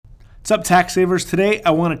What's up, tax savers? Today I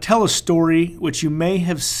want to tell a story which you may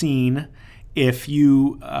have seen if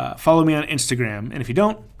you follow me on Instagram. And if you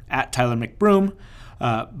don't, at Tyler McBroom.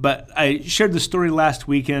 But I shared the story last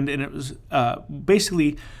weekend, and it was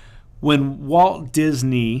basically when Walt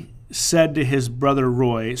Disney said to his brother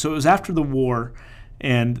Roy, so it was after the war,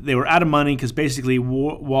 and they were out of money because basically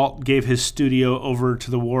Walt gave his studio over to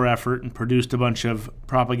the war effort and produced a bunch of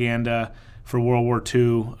propaganda for World War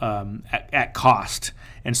II at cost.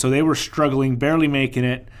 And so they were struggling, barely making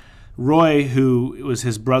it. Roy, who was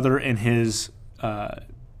his brother and his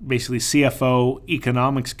basically CFO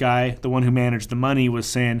economics guy, the one who managed the money, was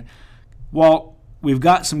saying, Walt, we've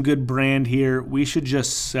got some good brand here. We should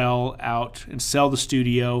just sell out and sell the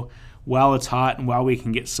studio while it's hot and while we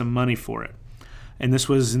can get some money for it. And this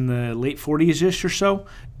was in the late 40s-ish or so.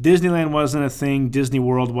 Disneyland wasn't a thing. Disney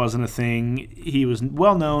World wasn't a thing. He was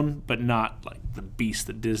well known, but not like the beast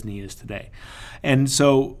that Disney is today. And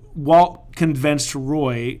so Walt convinced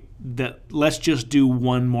Roy that let's just do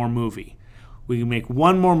one more movie. We can make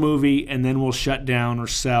one more movie, and then we'll shut down or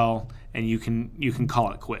sell, and you can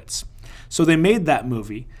call it quits. So they made that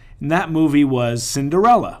movie, and that movie was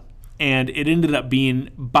Cinderella. And it ended up being,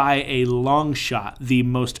 by a long shot, the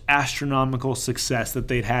most astronomical success that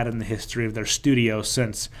they'd had in the history of their studio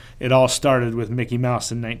since it all started with Mickey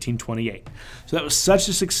Mouse in 1928. So that was such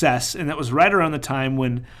a success, and that was right around the time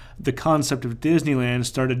when the concept of Disneyland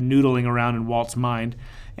started noodling around in Walt's mind.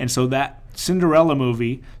 And so that Cinderella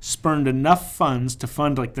movie spurned enough funds to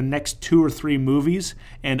fund like the next 2 or 3 movies,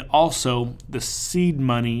 and also the seed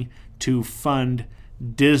money to fund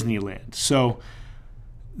Disneyland. So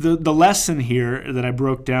the lesson here that I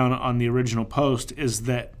broke down on the original post is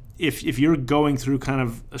that if you're going through kind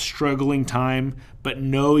of a struggling time, but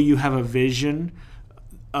know you have a vision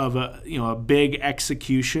of a big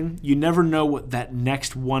execution, you never know what that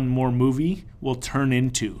next one more movie will turn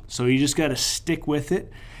into. So you just got to stick with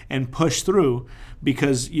it and push through,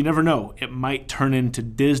 because you never know, it might turn into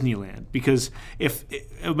Disneyland. Because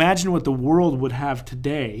imagine what the world would have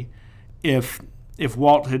today if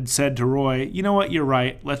Walt had said to Roy, you know what, you're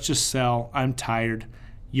right, let's just sell. I'm tired.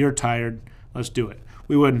 You're tired. Let's do it.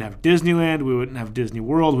 We wouldn't have Disneyland. We wouldn't have Disney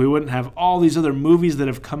World. We wouldn't have all these other movies that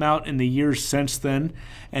have come out in the years since then.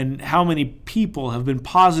 And how many people have been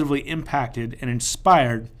positively impacted and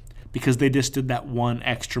inspired because they just did that one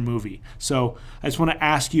extra movie. So I just want to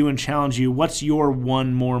ask you and challenge you, what's your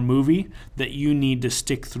one more movie that you need to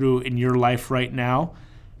stick through in your life right now?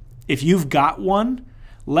 If you've got one,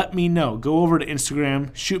 let me know. Go over to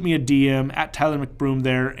Instagram, shoot me a DM at Tyler McBroom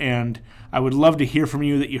there, and I would love to hear from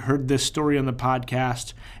you that you heard this story on the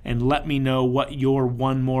podcast, and let me know what your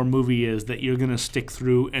one more movie is that you're going to stick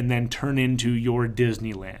through and then turn into your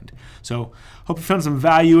Disneyland. So hope you found some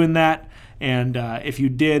value in that, and if you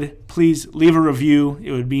did, please leave a review.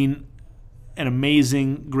 It would mean an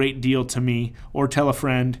amazing, great deal to me, or tell a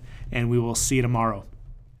friend, and we will see you tomorrow.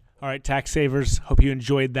 All right, tax savers, hope you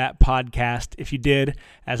enjoyed that podcast. If you did,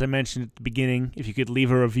 as I mentioned at the beginning, if you could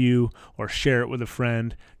leave a review or share it with a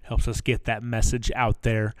friend, it helps us get that message out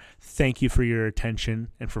there. Thank you for your attention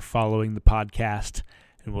and for following the podcast,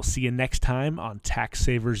 and we'll see you next time on Tax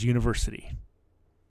Savers University.